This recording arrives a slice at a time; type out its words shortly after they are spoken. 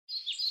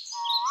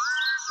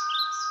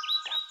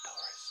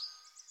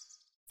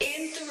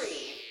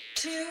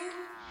2,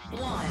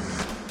 1.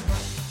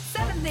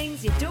 7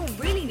 things you don't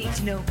really need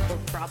to know,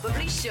 but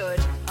probably should.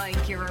 I'm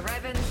Ciara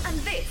Revin, and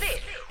this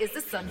is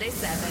the Sunday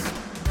 7.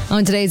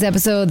 On today's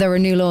episode, there were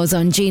new laws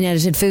on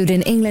gene-edited food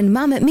in England.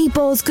 Mammoth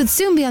Meatballs could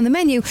soon be on the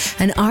menu.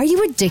 And are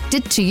you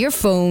addicted to your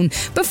phone?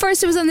 But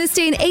first, it was on this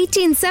day in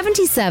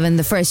 1877.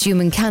 The first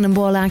human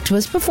cannonball act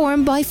was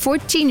performed by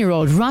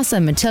 14-year-old Rosa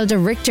Matilda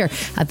Richter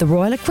at the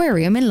Royal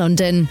Aquarium in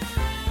London.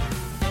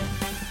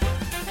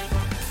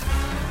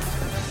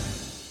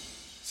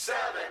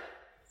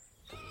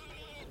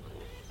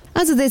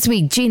 As of this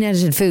week,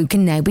 gene-edited food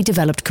can now be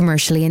developed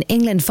commercially in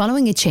England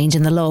following a change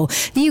in the law.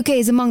 The UK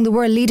is among the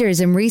world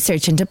leaders in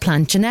research into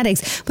plant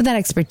genetics, but that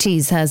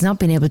expertise has not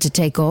been able to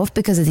take off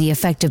because of the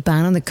effective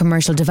ban on the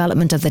commercial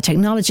development of the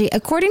technology,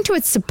 according to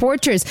its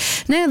supporters.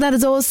 Now that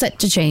is all set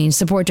to change.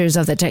 Supporters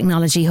of the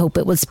technology hope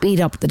it will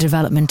speed up the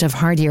development of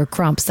hardier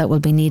crops that will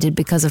be needed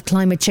because of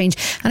climate change,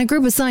 and a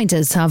group of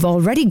scientists have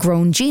already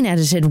grown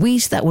gene-edited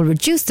wheat that will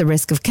reduce the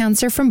risk of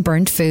cancer from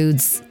burnt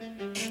foods.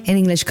 In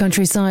English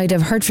countryside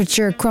of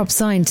Hertfordshire, crop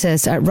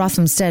scientists at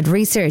Rothamsted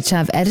Research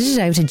have edited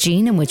out a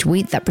gene in which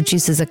wheat that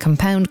produces a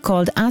compound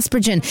called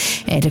asparagine.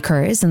 It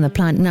occurs in the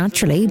plant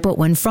naturally, but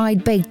when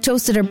fried, baked,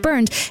 toasted or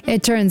burnt,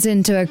 it turns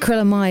into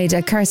acrylamide,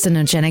 a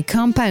carcinogenic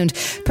compound.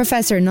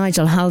 Professor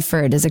Nigel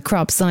Halford is a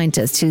crop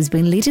scientist who's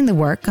been leading the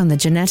work on the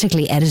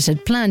genetically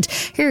edited plant.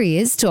 Here he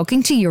is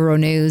talking to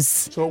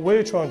Euronews. So what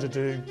we're trying to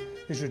do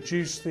is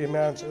reduce the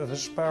amount of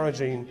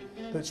asparagine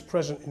that's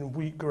present in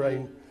wheat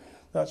grain.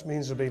 That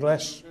means there'll be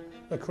less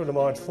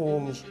acrylamide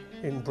forms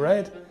in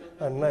bread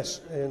and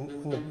less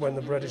when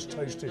the bread is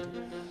toasted.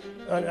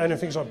 And in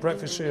things like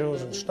breakfast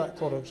cereals and snack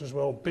products as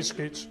well,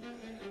 biscuits,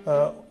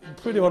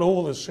 pretty much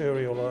all the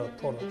cereal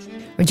products.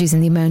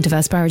 Reducing the amount of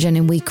asparagine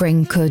in wheat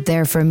grain could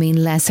therefore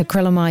mean less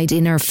acrylamide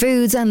in our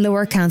foods and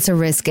lower cancer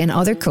risk in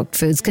other cooked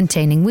foods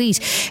containing wheat.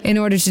 In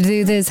order to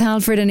do this,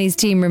 Halford and his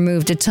team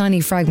removed a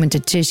tiny fragment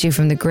of tissue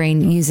from the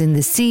grain using the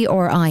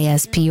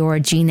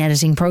CRISPR gene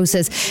editing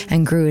process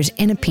and grew it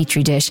in a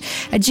petri dish.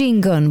 A gene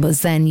gun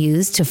was then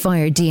used to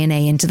fire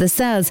DNA into the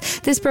cells.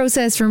 This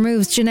process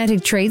removes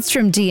genetic traits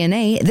from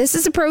DNA. This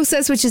is a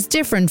process which is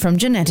different from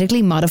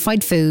genetically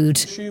modified food.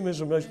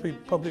 Consumers and most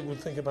public would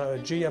think about a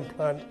GM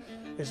plant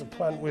is a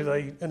plant with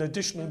an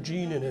additional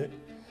gene in it,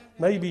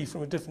 maybe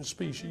from a different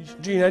species.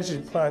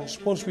 Gene-edited plants,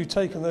 once we've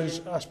taken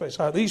those aspects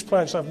out, these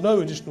plants have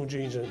no additional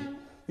genes in.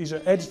 These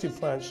are edited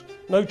plants,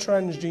 no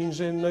trans genes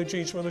in, no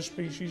genes from other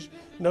species,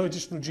 no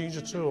additional genes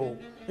at all.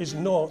 It's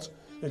not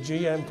a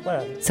GM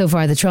plant. So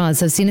far, the trials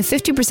have seen a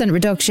 50%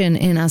 reduction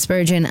in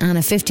asparagine and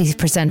a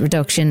 50%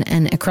 reduction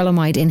in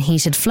acrylamide in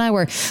heated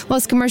flour.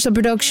 Whilst commercial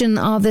production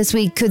of this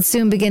wheat could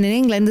soon begin in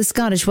England, the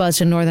Scottish, Welsh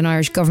and Northern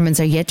Irish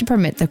governments are yet to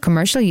permit the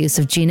commercial use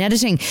of gene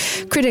editing.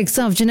 Critics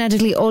of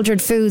genetically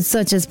altered foods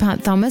such as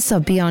Pat Thomas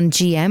of Beyond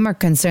GM are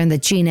concerned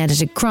that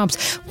gene-edited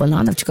crops will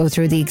not have to go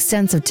through the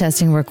extensive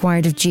testing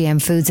required of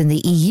GM foods in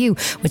the EU,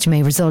 which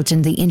may result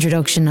in the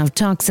introduction of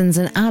toxins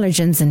and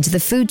allergens into the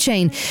food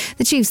chain.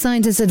 The chief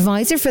scientist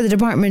advisor for the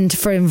Department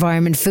for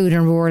Environment, Food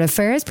and Rural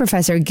Affairs,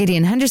 Professor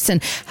Gideon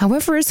Henderson,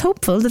 however, is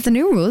hopeful that the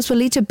new rules will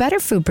lead to better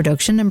food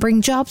production and bring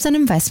jobs and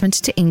investment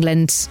to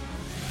England.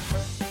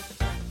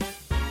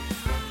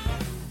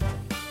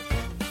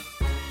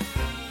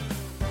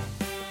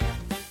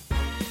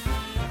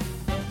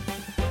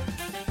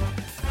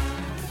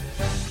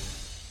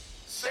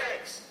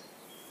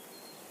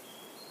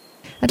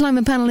 A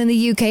climate panel in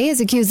the UK has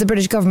accused the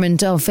British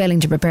government of failing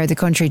to prepare the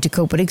country to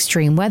cope with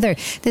extreme weather.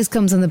 This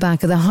comes on the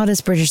back of the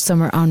hottest British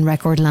summer on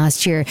record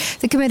last year.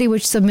 The committee,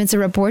 which submits a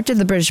report to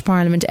the British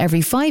Parliament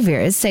every 5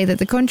 years, say that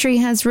the country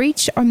has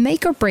reached a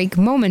make or break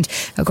moment.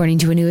 According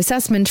to a new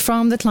assessment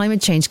from the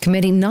Climate Change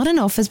Committee, not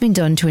enough has been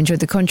done to ensure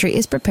the country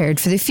is prepared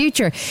for the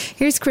future.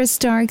 Here's Chris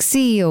Stark,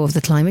 CEO of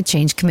the Climate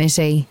Change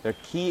Committee. There are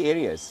key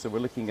areas. So we're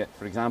looking at,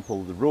 for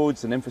example, the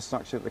roads and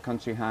infrastructure that the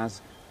country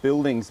has,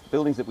 buildings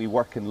that we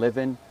work and live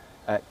in.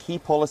 Key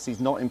policies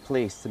not in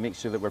place to make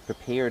sure that we're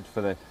prepared for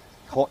the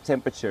hot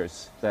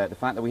temperatures, the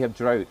fact that we have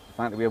drought, the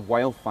fact that we have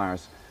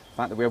wildfires, the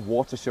fact that we have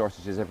water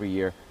shortages every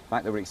year, the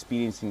fact that we're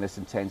experiencing this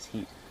intense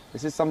heat.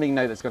 This is something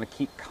now that's going to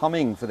keep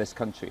coming for this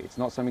country. It's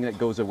not something that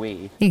goes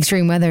away. The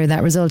extreme weather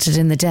that resulted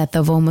in the death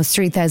of almost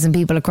 3,000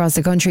 people across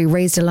the country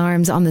raised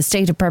alarms on the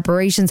state of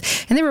preparations.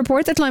 In the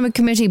report, the Climate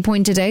Committee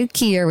pointed out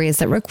key areas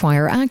that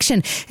require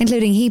action,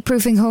 including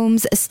heat-proofing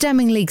homes,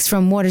 stemming leaks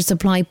from water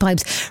supply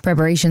pipes,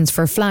 preparations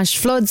for flash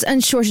floods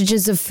and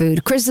shortages of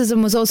food.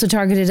 Criticism was also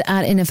targeted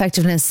at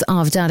ineffectiveness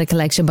of data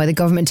collection by the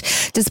government.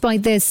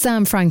 Despite this,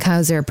 Sam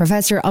Frankhauser,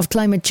 Professor of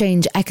Climate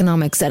Change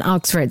Economics at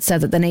Oxford, said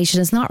that the nation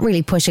is not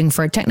really pushing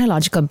for technological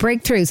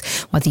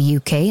breakthroughs. What the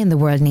UK and the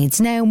world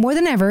needs now more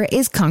than ever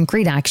is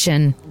concrete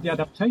action. The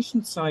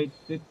adaptation side,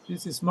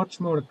 this is much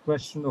more a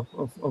question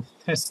of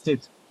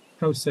tested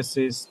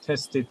processes,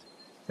 tested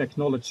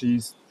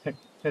technologies,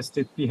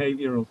 tested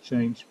behavioural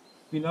change.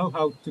 We know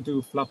how to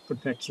do flood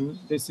protection.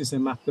 This is a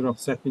matter of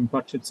setting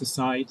budgets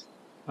aside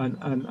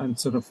and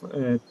sort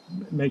of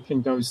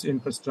making those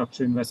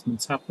infrastructure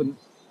investments happen.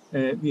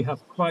 We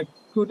have quite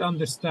good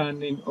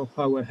understanding of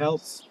how a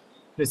health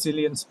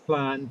resilience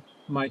plan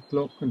might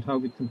look and how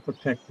we can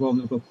protect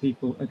vulnerable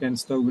people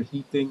against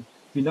overheating.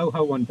 We know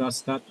how one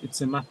does that.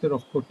 It's a matter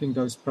of putting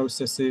those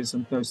processes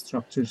and those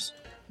structures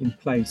in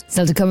place.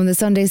 Still to come on the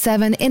Sunday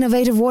 7,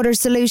 innovative water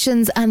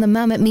solutions and the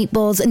Mammoth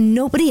Meatballs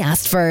nobody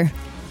asked for.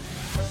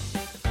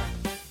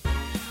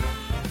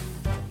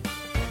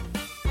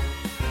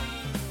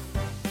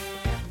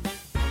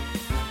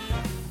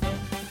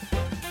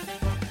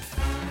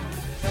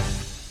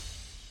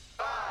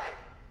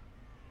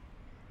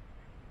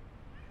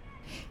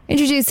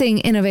 Introducing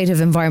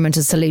innovative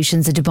environmental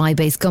solutions, a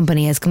Dubai-based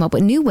company has come up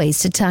with new ways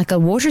to tackle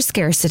water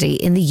scarcity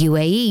in the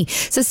UAE.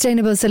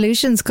 Sustainable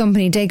solutions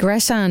company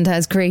Theorem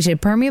has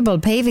created permeable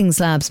paving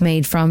slabs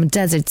made from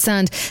desert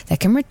sand that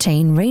can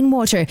retain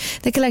rainwater.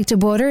 The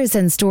collected water is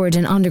then stored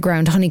in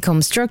underground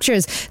honeycomb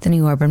structures. The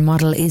new urban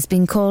model is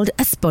being called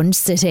a sponge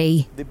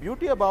city. The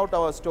beauty about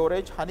our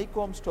storage,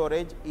 honeycomb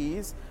storage,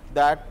 is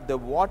that the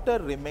water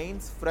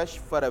remains fresh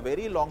for a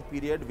very long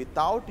period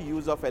without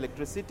use of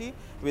electricity,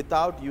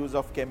 without use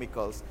of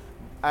chemicals.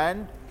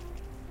 And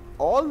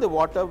all the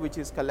water which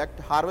is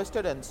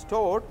harvested and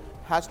stored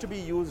has to be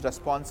used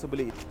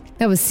responsibly.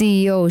 That was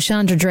CEO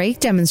Chandra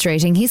Drake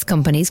demonstrating his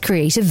company's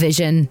creative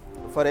vision.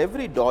 For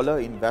every dollar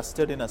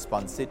invested in a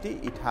sponge city,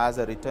 it has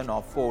a return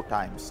of 4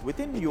 times.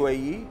 Within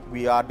UAE,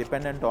 we are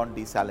dependent on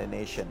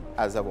desalination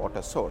as a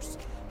water source.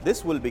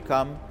 This will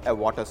become a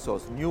water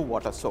source, new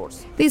water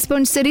source. These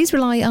sponge cities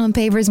rely on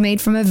pavers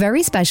made from a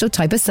very special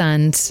type of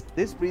sand.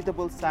 This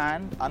breathable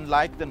sand,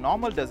 unlike the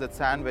normal desert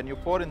sand, when you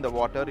pour in the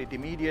water, it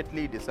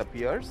immediately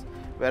disappears.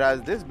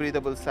 Whereas this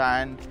breathable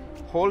sand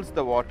holds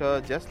the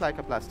water just like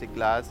a plastic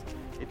glass.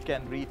 It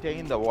can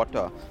retain the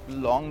water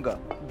longer.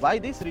 By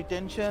this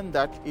retention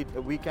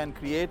we can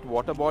create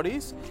water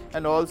bodies,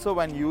 and also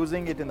when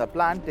using it in the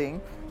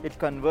planting, it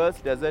converts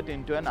desert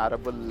into an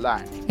arable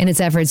land. In its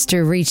efforts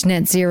to reach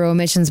net zero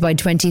emissions by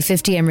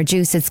 2050 and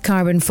reduce its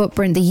carbon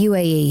footprint, the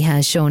UAE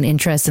has shown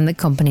interest in the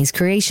company's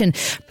creation.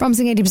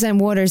 Promising 80%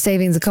 water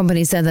savings, the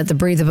company said that the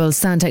breathable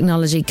sand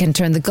technology can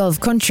turn the Gulf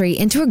country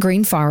into a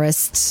green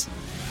forest.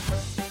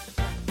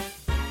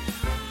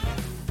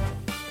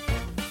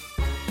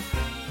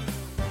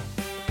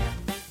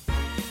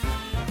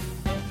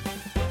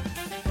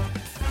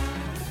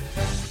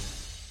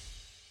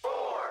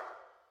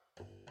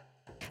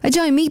 A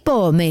giant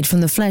meatball made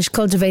from the flesh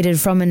cultivated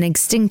from an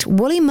extinct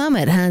woolly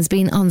mammoth has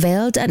been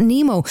unveiled at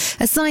NEMO,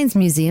 a science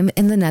museum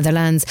in the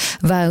Netherlands.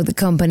 Vow, the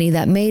company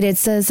that made it,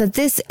 says that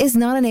this is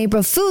not an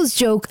April Fool's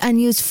joke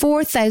and used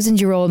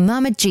 4,000-year-old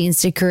mammoth genes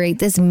to create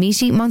this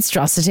meaty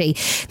monstrosity.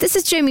 This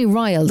is Jamie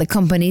Ryle, the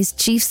company's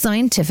chief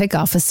scientific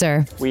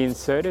officer. We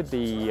inserted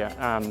the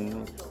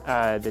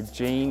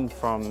gene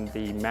from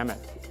the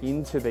mammoth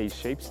into these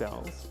sheep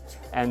cells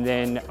and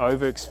then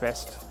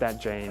overexpressed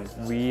that gene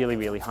really,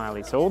 really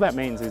highly. So all that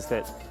means is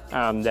that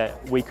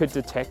we could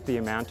detect the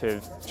amount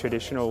of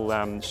traditional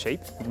sheep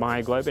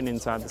myoglobin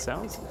inside the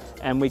cells,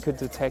 and we could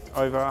detect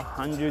over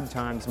 100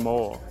 times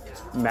more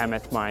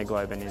mammoth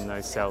myoglobin in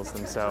those cells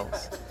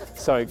themselves.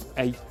 So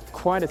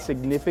quite a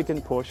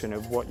significant portion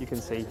of what you can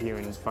see here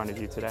in front of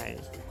you today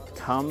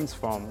comes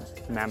from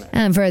mammoth.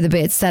 And for the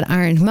bits that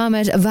aren't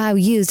mammoth, Vow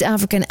used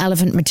African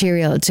elephant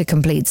material to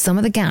complete some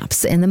of the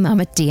gaps in the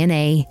mammoth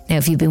DNA. Now,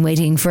 if you've been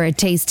waiting for a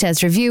taste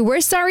test review,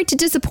 we're sorry to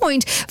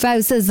disappoint.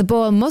 Vow says the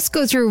ball must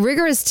go through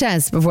rigorous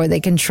tests before they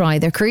can try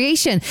their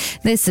creation.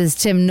 This is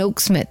Tim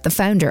Noakesmith, the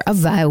founder of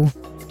Vow.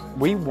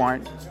 We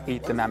won't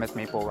eat the mammoth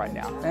meatball right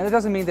now. And it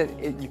doesn't mean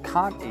that you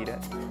can't eat it,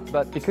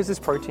 but because this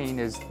protein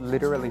is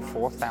literally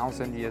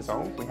 4,000 years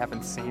old, we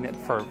haven't seen it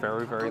for a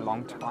very, very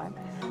long time.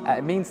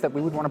 It means that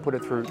we would want to put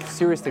it through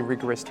seriously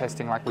rigorous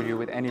testing like we do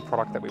with any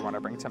product that we want to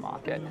bring to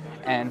market.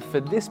 And for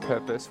this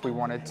purpose, we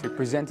wanted to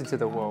present it to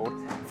the world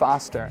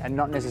faster and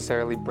not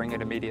necessarily bring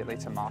it immediately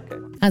to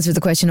market. As for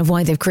the question of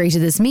why they've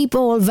created this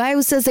meatball,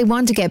 Vow says they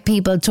want to get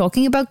people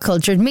talking about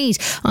cultured meat.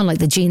 Unlike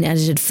the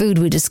gene-edited food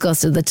we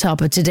discussed at the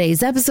top of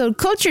today's episode,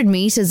 cultured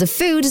meat as a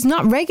food is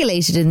not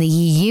regulated in the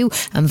EU,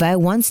 and Vow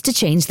wants to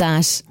change that.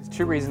 There's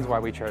 2 reasons why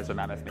we chose a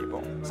mammoth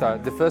meatball. So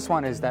the first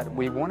one is that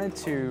we wanted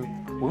to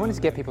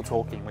get people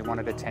talking. We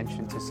wanted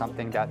attention to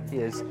something that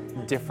is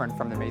different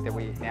from the meat that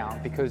we eat now,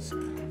 because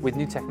with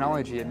new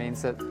technology, it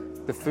means that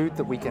the food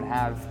that we can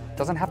have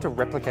doesn't have to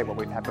replicate what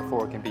we've had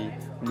before. It can be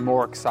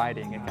more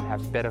exciting. It can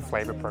have better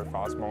flavor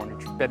profiles,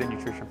 better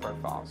nutrition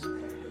profiles.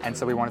 And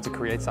so we wanted to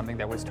create something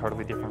that was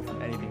totally different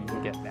from anything you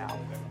can get now.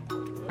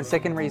 The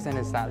second reason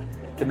is that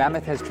the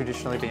mammoth has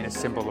traditionally been a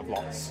symbol of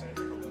loss.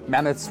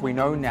 Mammoths, we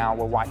know now,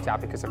 were wiped out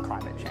because of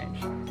climate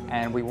change.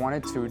 And we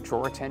wanted to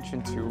draw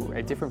attention to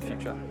a different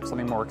future,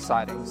 something more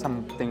exciting,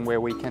 something where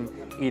we can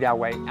eat our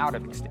way out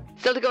of extinction.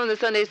 Still to go on the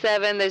Sunday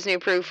 7, there's new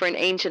proof for an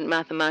ancient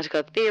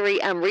mathematical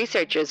theory, and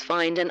researchers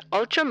find an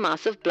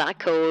ultra-massive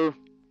black hole.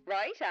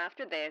 Right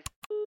after this.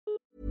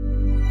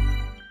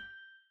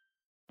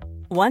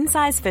 One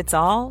size fits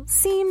all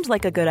seemed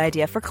like a good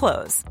idea for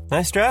clothes.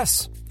 Nice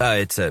dress.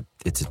 It's a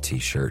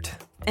t-shirt.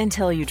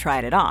 Until you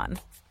tried it on.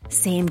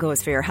 Same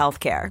goes for your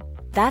healthcare.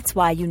 That's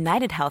why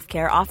United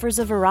Healthcare offers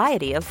a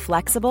variety of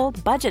flexible,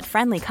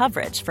 budget-friendly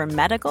coverage for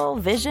medical,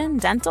 vision,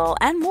 dental,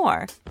 and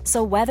more.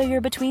 So whether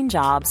you're between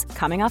jobs,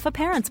 coming off a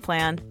parent's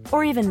plan,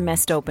 or even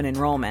missed open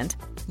enrollment,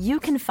 you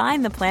can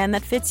find the plan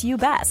that fits you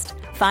best.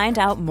 Find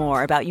out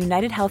more about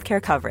United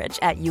Healthcare coverage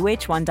at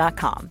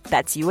uh1.com.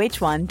 That's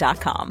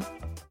uh1.com.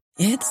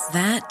 It's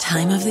that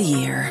time of the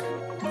year.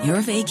 Your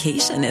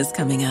vacation is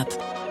coming up.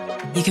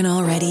 You can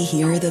already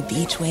hear the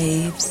beach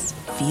waves,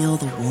 feel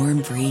the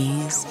warm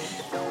breeze,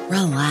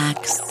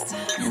 relax,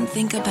 and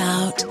think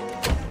about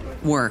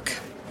work.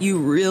 You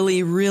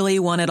really, really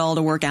want it all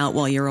to work out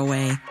while you're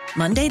away.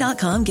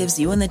 Monday.com gives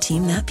you and the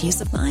team that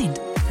peace of mind.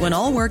 When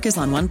all work is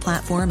on one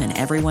platform and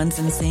everyone's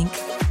in sync,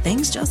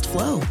 things just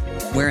flow.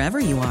 Wherever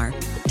you are,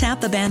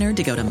 tap the banner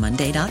to go to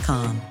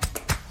Monday.com.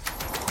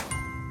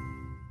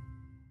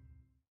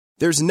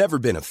 There's never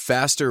been a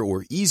faster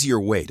or easier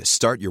way to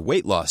start your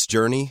weight loss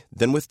journey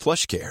than with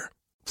PlushCare.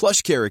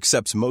 PlushCare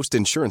accepts most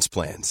insurance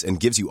plans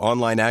and gives you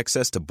online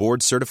access to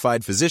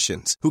board-certified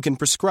physicians who can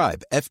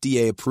prescribe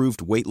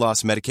FDA-approved weight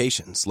loss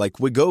medications like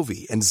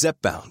Wegovy and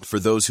Zepbound for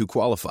those who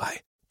qualify.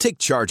 Take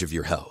charge of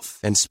your health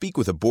and speak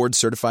with a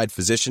board-certified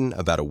physician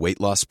about a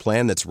weight loss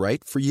plan that's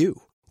right for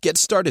you. Get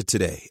started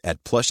today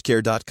at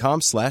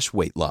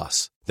plushcare.com/weight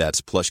loss.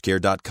 That's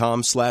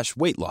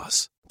plushcare.com/weight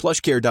loss.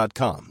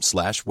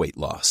 plushcare.com/weight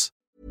loss.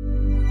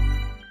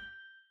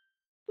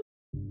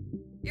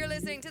 You're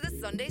listening to the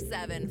Sunday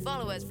 7.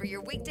 Follow us for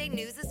your weekday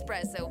news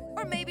espresso,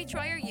 or maybe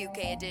try our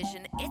UK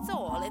edition. It's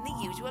all in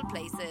the usual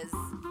places.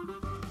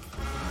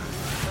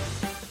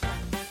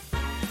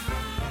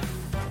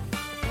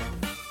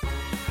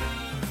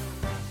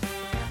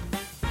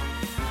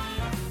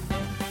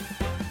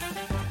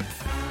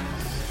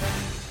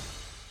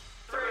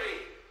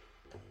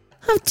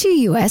 Have two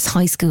US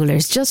high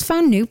schoolers just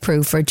found new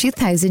proof for a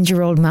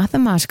 2,000-year-old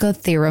mathematical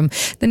theorem.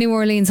 The New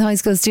Orleans high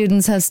school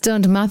students have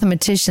stunned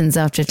mathematicians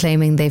after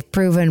claiming they've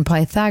proven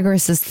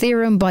Pythagoras'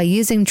 theorem by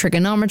using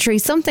trigonometry,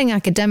 something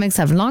academics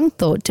have long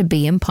thought to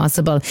be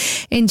impossible.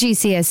 In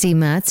GCSE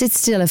maths, it's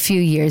still a few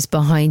years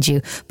behind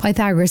you.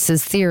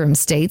 Pythagoras' theorem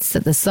states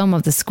that the sum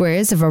of the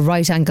squares of a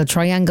right-angled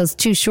triangle's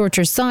two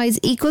shorter sides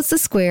equals the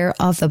square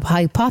of the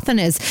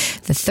hypotenuse,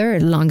 the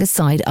third longest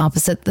side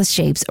opposite the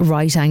shape's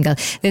right angle.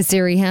 This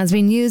theory has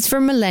been used for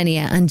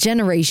millennia, and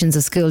generations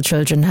of school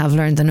children have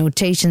learned the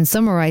notation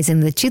summarising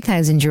the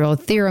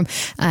 2,000-year-old theorem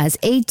as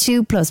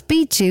A2 plus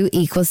B2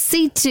 equals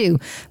C2.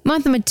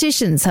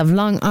 Mathematicians have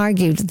long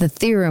argued the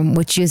theorem,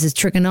 which uses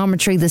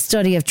trigonometry, the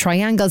study of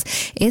triangles,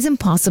 is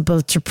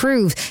impossible to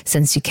prove,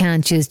 since you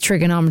can't use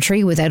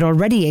trigonometry without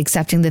already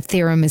accepting the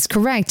theorem is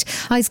correct.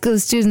 High school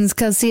students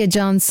Kelsey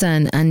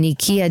Johnson and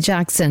Nikia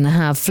Jackson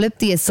have flipped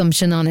the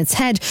assumption on its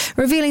head,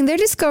 revealing their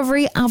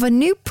discovery of a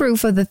new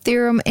proof of the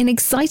theorem in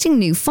exciting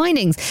new findings.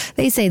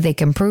 They say they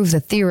can prove the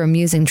theorem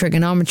using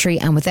trigonometry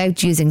and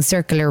without using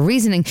circular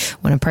reasoning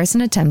when a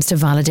person attempts to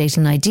validate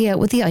an idea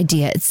with the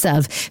idea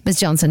itself. Ms.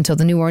 Johnson told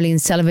the New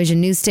Orleans television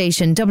news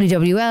station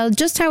WWL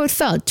just how it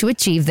felt to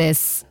achieve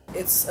this.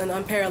 It's an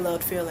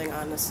unparalleled feeling,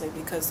 honestly,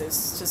 because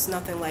there's just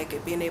nothing like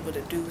it, being able to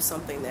do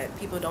something that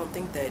people don't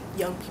think that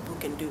young people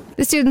can do.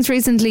 The students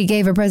recently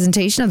gave a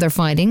presentation of their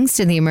findings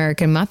to the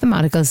American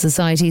Mathematical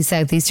Society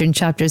Southeastern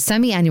Chapter's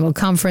semi-annual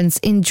conference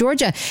in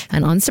Georgia,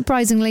 and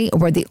unsurprisingly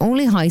were the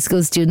only high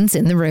school students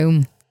in the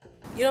room.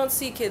 You don't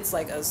see kids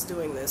like us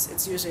doing this.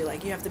 It's usually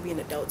like you have to be an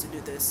adult to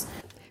do this.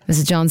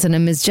 Mrs. Johnson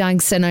and Ms.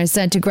 Jackson are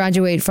set to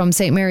graduate from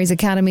St. Mary's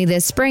Academy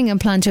this spring and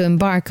plan to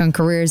embark on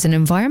careers in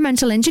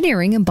environmental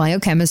engineering and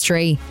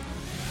biochemistry.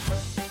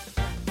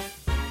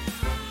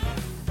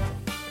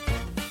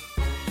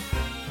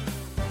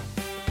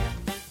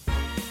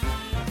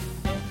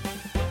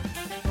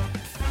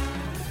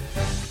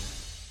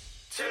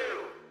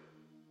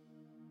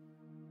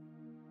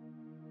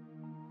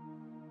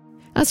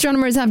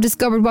 Astronomers have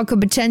discovered what could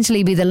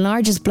potentially be the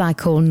largest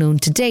black hole known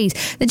to date.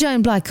 The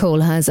giant black hole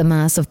has a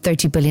mass of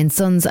 30 billion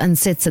suns and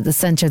sits at the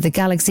centre of the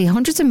galaxy,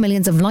 hundreds of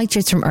millions of light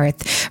years from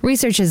Earth.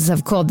 Researchers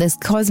have called this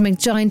cosmic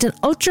giant an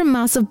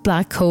ultramassive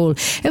black hole.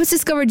 It was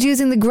discovered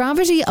using the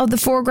gravity of the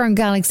foreground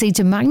galaxy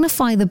to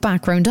magnify the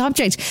background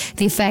object.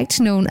 The effect,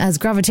 known as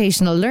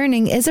gravitational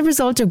learning, is a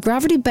result of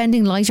gravity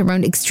bending light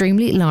around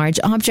extremely large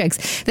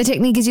objects. The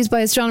technique is used by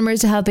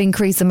astronomers to help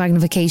increase the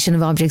magnification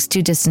of objects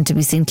too distant to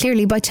be seen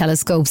clearly by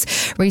telescopes.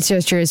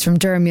 Researchers from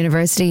Durham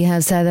University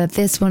have said that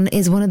this one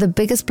is one of the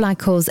biggest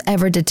black holes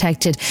ever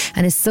detected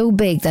and is so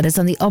big that it's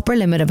on the upper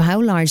limit of how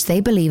large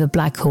they believe a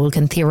black hole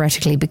can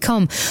theoretically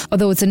become.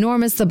 Although it's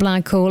enormous, the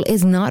black hole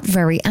is not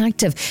very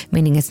active,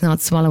 meaning it's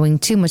not swallowing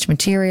too much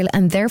material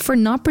and therefore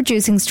not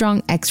producing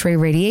strong X-ray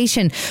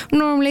radiation.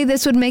 Normally,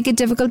 this would make it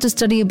difficult to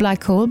study a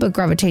black hole, but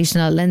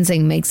gravitational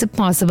lensing makes it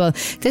possible.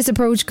 This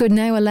approach could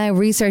now allow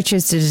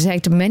researchers to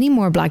detect many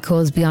more black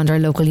holes beyond our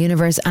local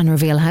universe and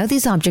reveal how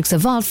these objects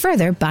evolved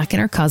further back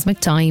in our cosmic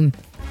time.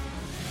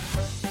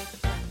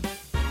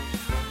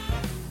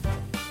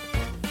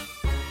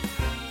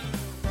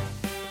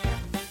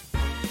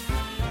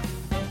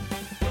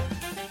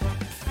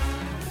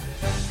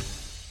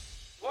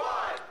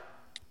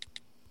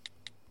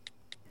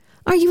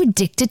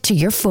 addicted to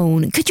your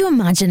phone. Could you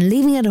imagine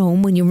leaving it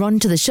home when you run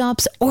to the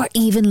shops, or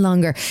even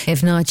longer?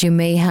 If not, you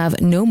may have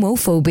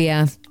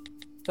NoMoPhobia.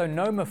 So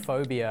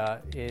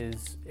NoMoPhobia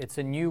it's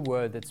a new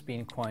word that's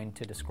been coined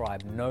to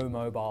describe no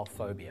mobile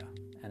phobia.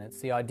 And it's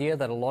the idea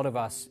that a lot of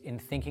us, in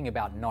thinking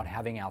about not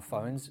having our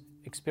phones,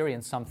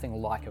 experience something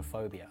like a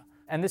phobia.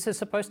 And this is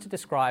supposed to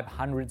describe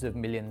hundreds of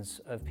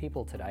millions of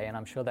people today, and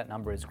I'm sure that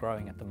number is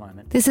growing at the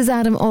moment. This is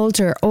Adam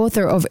Alter,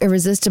 author of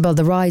Irresistible,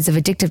 The Rise of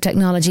Addictive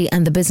Technology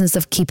and the Business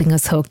of Keeping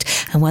Us Hooked.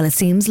 And while it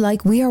seems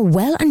like we are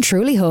well and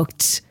truly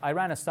hooked. I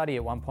ran a study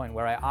at one point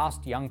where I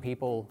asked young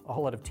people, a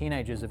whole lot of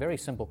teenagers, a very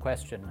simple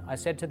question. I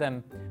said to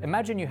them,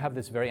 imagine you have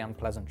this very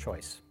unpleasant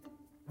choice.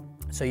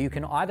 So you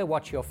can either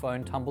watch your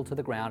phone tumble to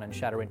the ground and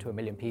shatter into a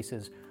million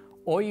pieces,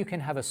 or you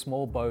can have a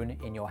small bone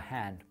in your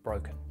hand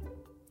broken.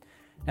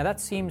 Now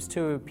that seems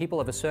to people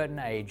of a certain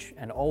age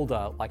and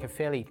older like a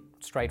fairly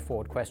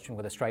straightforward question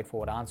with a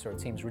straightforward answer. It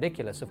seems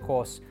ridiculous. Of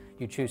course,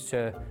 you choose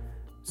to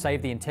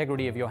save the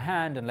integrity of your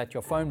hand and let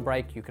your phone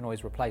break. You can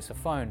always replace a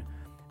phone.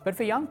 But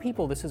for young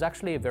people, this is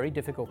actually a very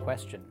difficult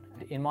question.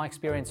 In my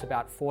experience,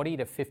 about 40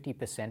 to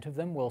 50% of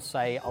them will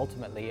say,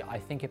 ultimately, I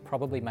think it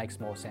probably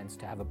makes more sense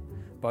to have a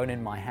bone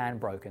in my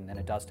hand broken than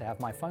it does to have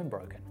my phone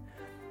broken.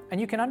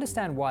 And you can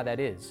understand why that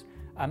is.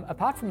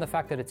 Apart from the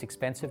fact that it's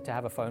expensive to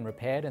have a phone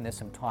repaired and there's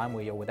some time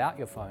where you're without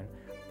your phone,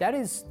 that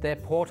is their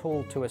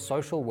portal to a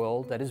social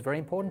world that is very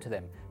important to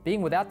them.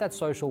 Being without that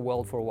social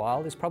world for a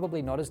while is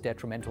probably not as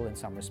detrimental in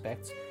some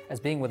respects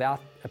as being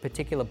without a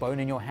particular bone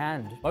in your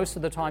hand. Most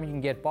of the time you can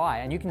get by,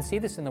 and you can see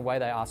this in the way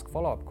they ask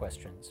follow-up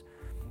questions.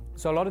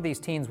 So a lot of these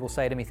teens will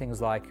say to me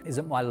things like, is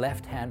it my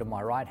left hand or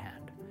my right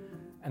hand?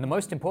 And the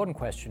most important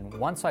question,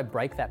 once I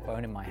break that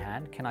bone in my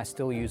hand, can I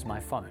still use my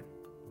phone?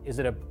 Is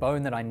it a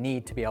bone that I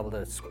need to be able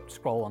to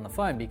scroll on the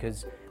phone?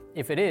 Because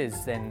if it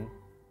is, then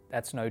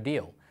that's no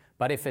deal.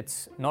 But if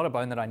it's not a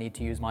bone that I need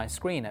to use my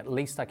screen, at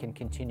least I can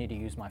continue to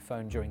use my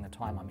phone during the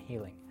time I'm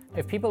healing.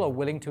 If people are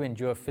willing to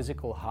endure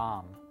physical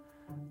harm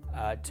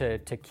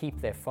to keep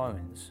their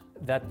phones,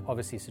 that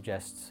obviously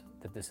suggests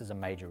that this is a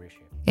major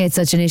issue. It's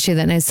such an issue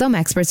that now some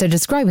experts are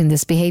describing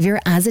this behaviour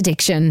as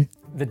addiction.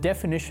 The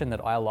definition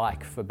that I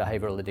like for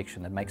behavioural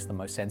addiction that makes the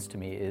most sense to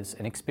me is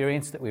an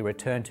experience that we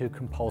return to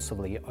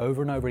compulsively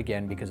over and over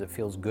again because it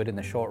feels good in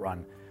the short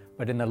run,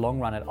 but in the long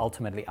run it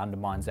ultimately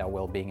undermines our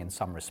well-being in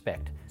some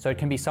respect. So it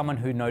can be someone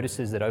who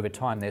notices that over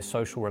time their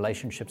social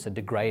relationships are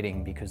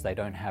degrading because they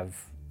don't have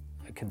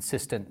a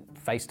consistent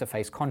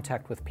face-to-face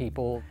contact with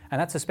people.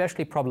 And that's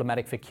especially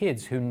problematic for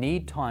kids who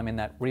need time in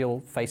that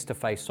real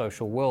face-to-face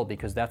social world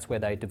because that's where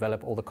they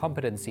develop all the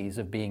competencies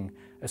of being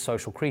a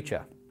social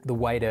creature. The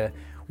way to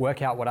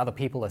work out what other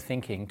people are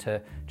thinking,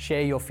 to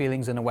share your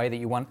feelings in a way that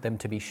you want them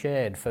to be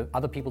shared, for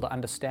other people to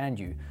understand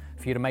you,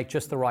 for you to make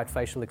just the right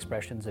facial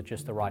expressions at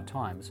just the right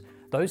times.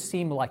 Those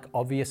seem like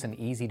obvious and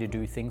easy to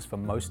do things for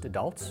most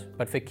adults,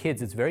 but for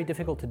kids it's very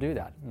difficult to do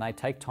that, and they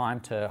take time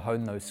to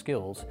hone those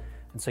skills.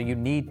 And so you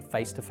need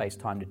face-to-face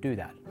time to do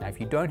that. Now, if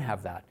you don't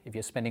have that, if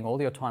you're spending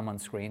all your time on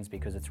screens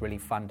because it's really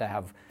fun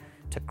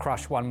to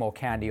crush one more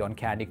candy on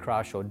Candy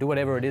Crush or do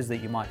whatever it is that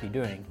you might be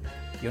doing,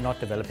 you're not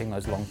developing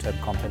those long-term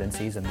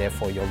competencies and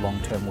therefore your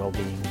long-term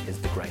well-being is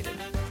degraded.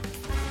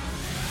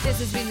 This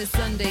has been the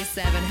Sunday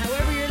 7.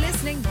 However you're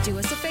listening, do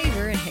us a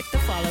favour and hit the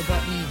follow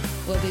button.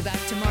 We'll be back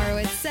tomorrow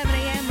at 7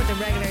 a.m. with the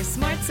regular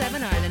Smart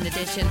 7 Ireland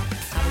edition.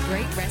 Have a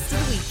great rest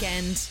of the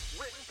weekend.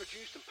 Written,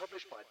 produced and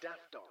published by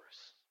Daft Doris.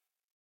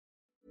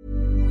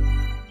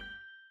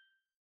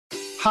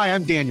 Hi,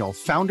 I'm Daniel,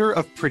 founder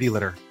of Pretty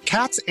Litter.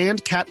 Cats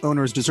and cat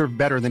owners deserve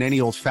better than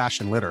any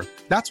old-fashioned litter.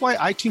 That's why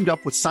I teamed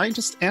up with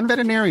scientists and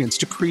veterinarians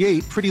to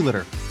create Pretty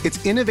Litter.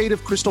 Its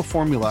innovative crystal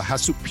formula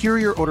has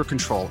superior odor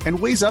control and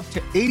weighs up to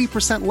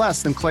 80%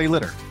 less than clay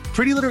litter.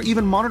 Pretty Litter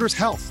even monitors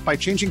health by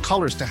changing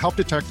colors to help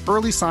detect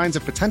early signs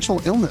of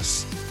potential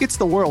illness. It's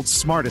the world's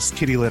smartest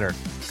kitty litter.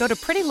 Go to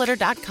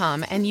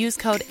prettylitter.com and use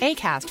code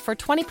ACAST for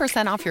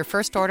 20% off your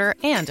first order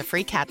and a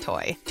free cat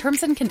toy.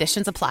 Terms and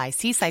conditions apply.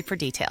 See site for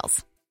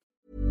details.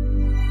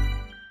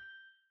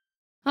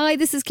 Hi,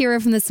 this is Ciara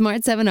from the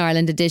Smart 7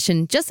 Ireland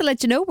edition. Just to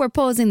let you know, we're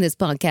pausing this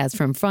podcast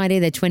from Friday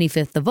the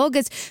 25th of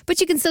August,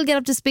 but you can still get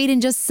up to speed in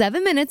just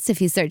 7 minutes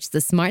if you search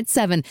the Smart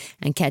 7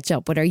 and catch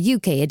up with our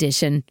UK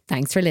edition.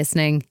 Thanks for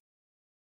listening.